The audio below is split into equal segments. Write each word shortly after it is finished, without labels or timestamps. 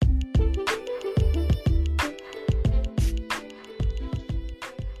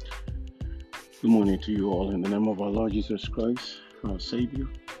Good morning to you all in the name of our Lord Jesus Christ, our Savior.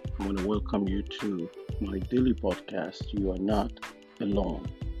 I want to welcome you to my daily podcast. You are not alone.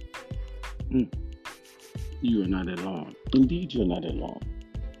 Mm, You are not alone. Indeed, you're not alone.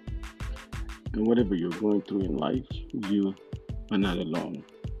 And whatever you're going through in life, you are not alone.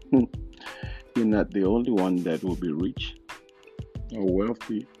 Mm, You're not the only one that will be rich or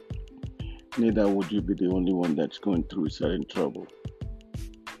wealthy. Neither would you be the only one that's going through certain trouble.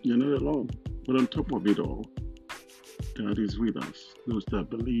 You're not alone. But on top of it all, God is with us. Those that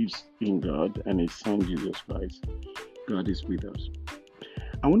believes in God and His Son Jesus Christ, God is with us.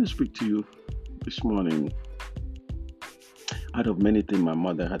 I want to speak to you this morning. Out of many things my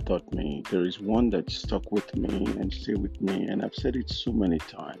mother had taught me, there is one that stuck with me and stay with me, and I've said it so many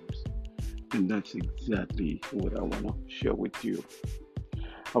times. And that's exactly what I want to share with you.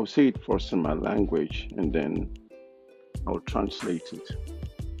 I'll say it first in my language, and then I'll translate it.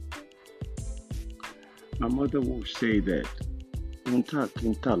 My mother will say that "Unta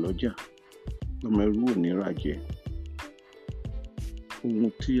kinta loja, omeru ni raje.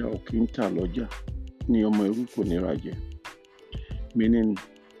 Ohun tí a ò kí ń tà lọ́jà ni ọmọ ẹrú kò ní rà jẹ." Meaning,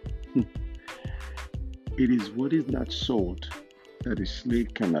 it is what is not sold that a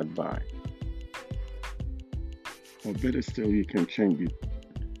slave cannot buy. Or better still, you can change it.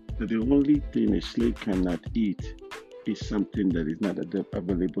 That the only thing a slave cannot eat is something that is not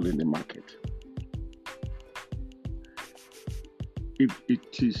available in the market. If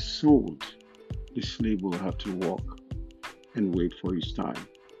it is sold, the slave will have to work and wait for his time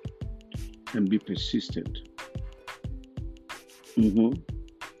and be persistent.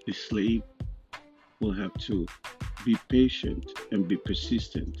 The slave will have to be patient and be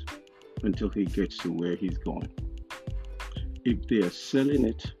persistent until he gets to where he's going. If they are selling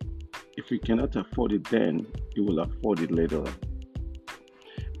it, if he cannot afford it then, he will afford it later on.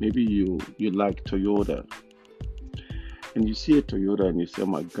 Maybe you like Toyota, and you see a Toyota and you say, "Oh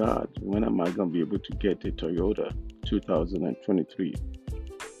my God, when am I going to be able to get a Toyota 2023?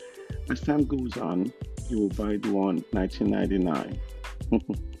 As time goes on, you will buy the one 1999.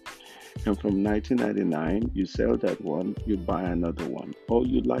 And from 1999, you sell that one, you buy another one. Or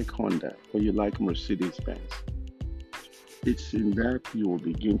you like Honda, or you like Mercedes-Benz. It's in that you will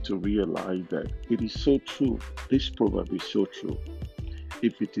begin to realize that it is so true. This proverb is so true.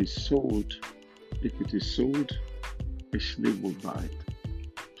 If it is sold, a slave will buy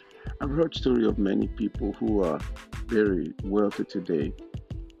it. I've heard stories of many people who are very wealthy today.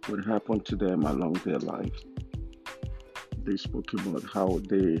 What happened to them along their life? They spoke about how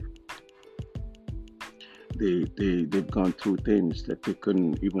they've gone through things that they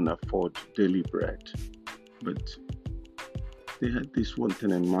couldn't even afford daily bread. But they had this one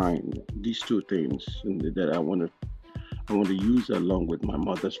thing in mind, these two things that I want to use along with my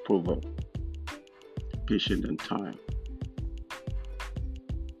mother's proverb, patience and time.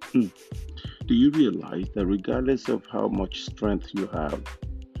 Do you realize that regardless of how much strength you have,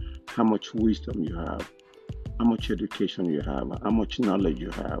 how much wisdom you have, how much education you have, how much knowledge you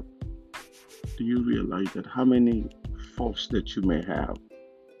have, do you realize that how many faults that you may have,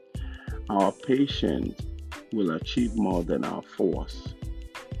 our patience will achieve more than our force.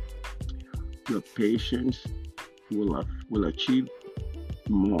 Your patience will achieve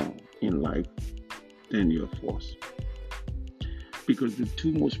more in life than your force. Because the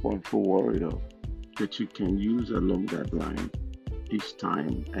two most powerful warriors that you can use along that line is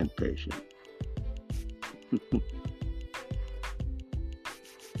time and patience.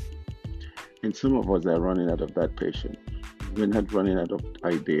 And some of us are running out of that patience. We're not running out of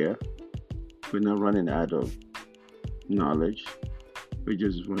idea. We're not running out of knowledge. We're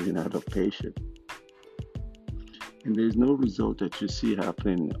just running out of patience. And there's no result that you see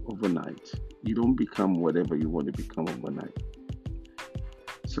happening overnight. You don't become whatever you want to become overnight.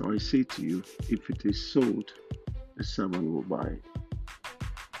 So I say to you, if it is sold, the servant will buy it.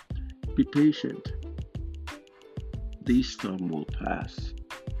 Be patient. This storm will pass.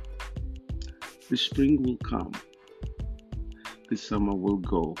 The spring will come. The summer will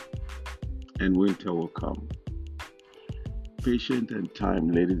go. And winter will come. Patience and time,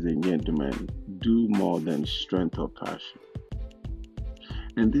 ladies and gentlemen, do more than strength or passion.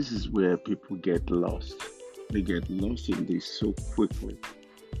 And this is where people get lost. They get lost in this so quickly,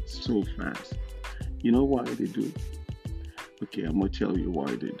 so fast. You know why they do? Okay, I'm going to tell you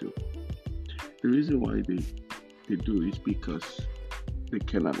why they do. The reason why they do is because they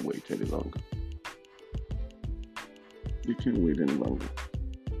cannot wait any longer. They can't wait any longer.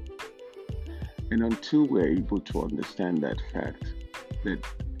 And until we're able to understand that fact, that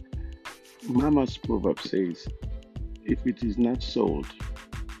Mama's proverb says, if it is not sold,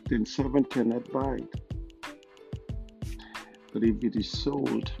 then servant cannot buy it. But if it is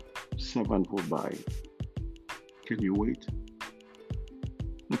sold, servant will buy it. Can you wait?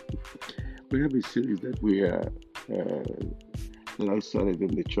 We have a series that I started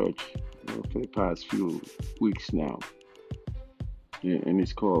in the church for the past few weeks now, and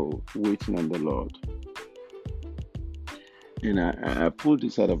it's called Waiting on the Lord. And I pulled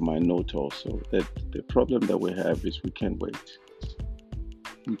this out of my note also, that the problem that we have is we can't wait.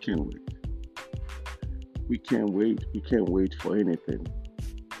 We can't wait. We can't wait. We can't wait for anything.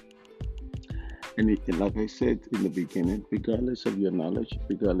 And like I said in the beginning, regardless of your knowledge,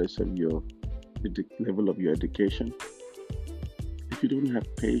 regardless of the level of your education, if you don't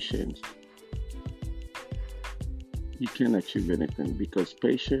have patience, you can't achieve anything, because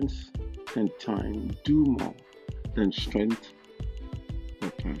patience and time do more than strength or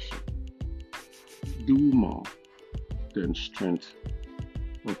passion. Do more than strength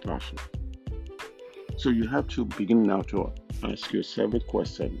or passion. So you have to begin now to ask yourself a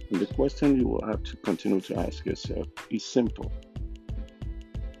question. And the question you will have to continue to ask yourself is simple.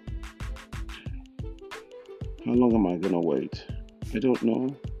 How long am I going to wait? I don't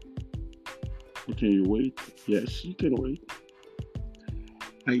know. Can you wait? Yes, you can wait.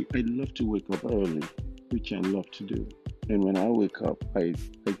 I love to wake up early, which I love to do. And when I wake up, I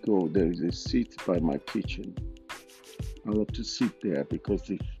go, there is a seat by my kitchen. I love to sit there because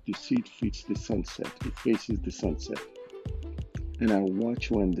the seat fits the sunset. It faces the sunset. And I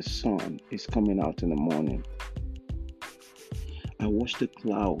watch when the sun is coming out in the morning. I watch the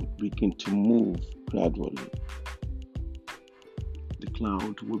cloud begin to move gradually. The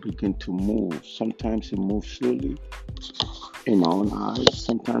cloud will begin to move. Sometimes it moves slowly in my own eyes.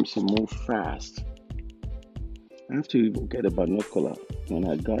 Sometimes it moves fast. I have to even get a binocular. When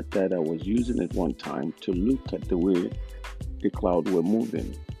I got that, I was using it one time to look at the way the cloud were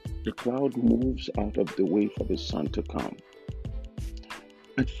moving. The cloud moves out of the way for the sun to come.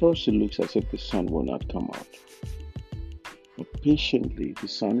 At first, it looks as if the sun will not come out. But patiently, the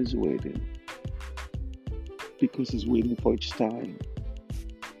sun is waiting, because it's waiting for its time.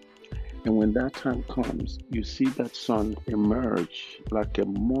 And when that time comes, you see that sun emerge like a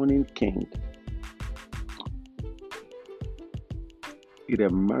morning king. It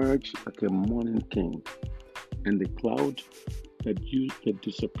emerged like a morning king. And the cloud that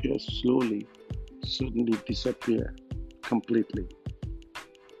disappears slowly suddenly disappear completely.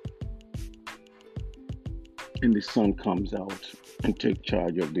 And the sun comes out and takes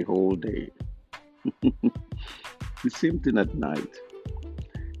charge of the whole day. The same thing at night.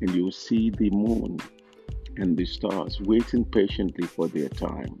 And you'll see the moon and the stars waiting patiently for their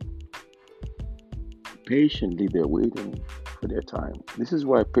time. Patiently, they're waiting for their time. This is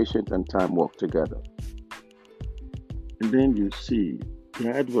why patience and time work together. And then you see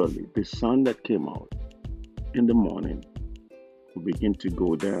gradually the sun that came out in the morning will begin to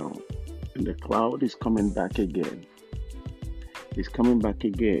go down. And the cloud is coming back again. It's coming back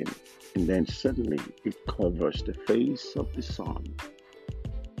again. And then suddenly it covers the face of the sun.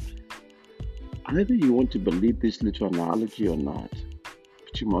 Either you want to believe this little analogy or not,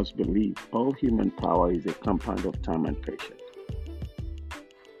 but you must believe all human power is a compound of time and patience.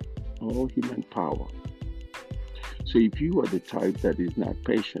 All human power. So if you are the type that is not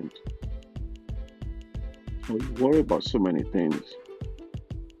patient, or you worry about so many things,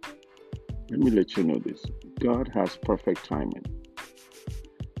 let me let you know this. God has perfect timing.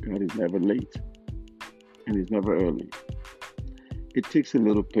 God is never late, and He's never early. It takes a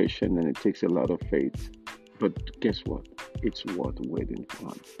little patience and it takes a lot of faith. But guess what? It's worth waiting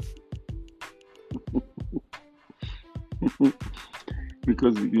for.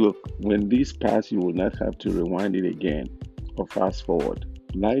 Because look, when this pass, you will not have to rewind it again or fast forward.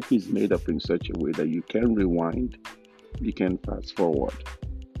 Life is made up in such a way that you can rewind, you can fast forward.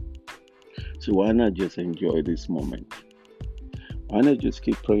 So why not just enjoy this moment? Why not just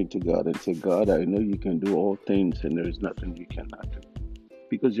keep praying to God and say, God, I know you can do all things and there is nothing you cannot do.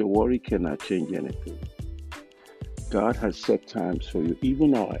 Because your worry cannot change anything. God has set times for you.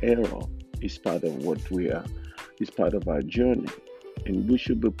 Even our error is part of what we are, is part of our journey. And we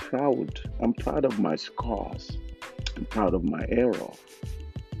should be proud. I'm proud of my scars. I'm proud of my error.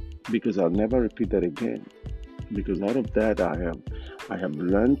 Because I'll never repeat that again. Because out of that I have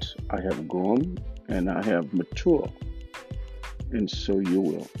learned, I have grown, and I have matured. And so you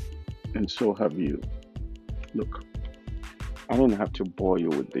will. And so have you. Look, I don't have to bore you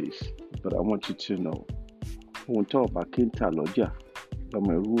with this, but I want you to know.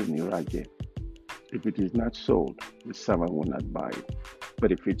 If it is not sold, the servant will not buy it.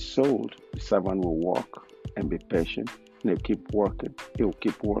 But if it's sold, the servant will walk and be patient And he'll keep working. He'll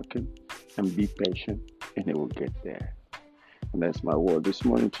keep working and be patient, and he will get there. And that's my word this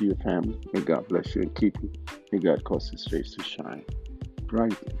morning to your family. May God bless you and keep you. May God cause his face to shine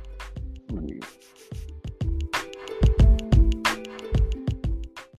brightly on you.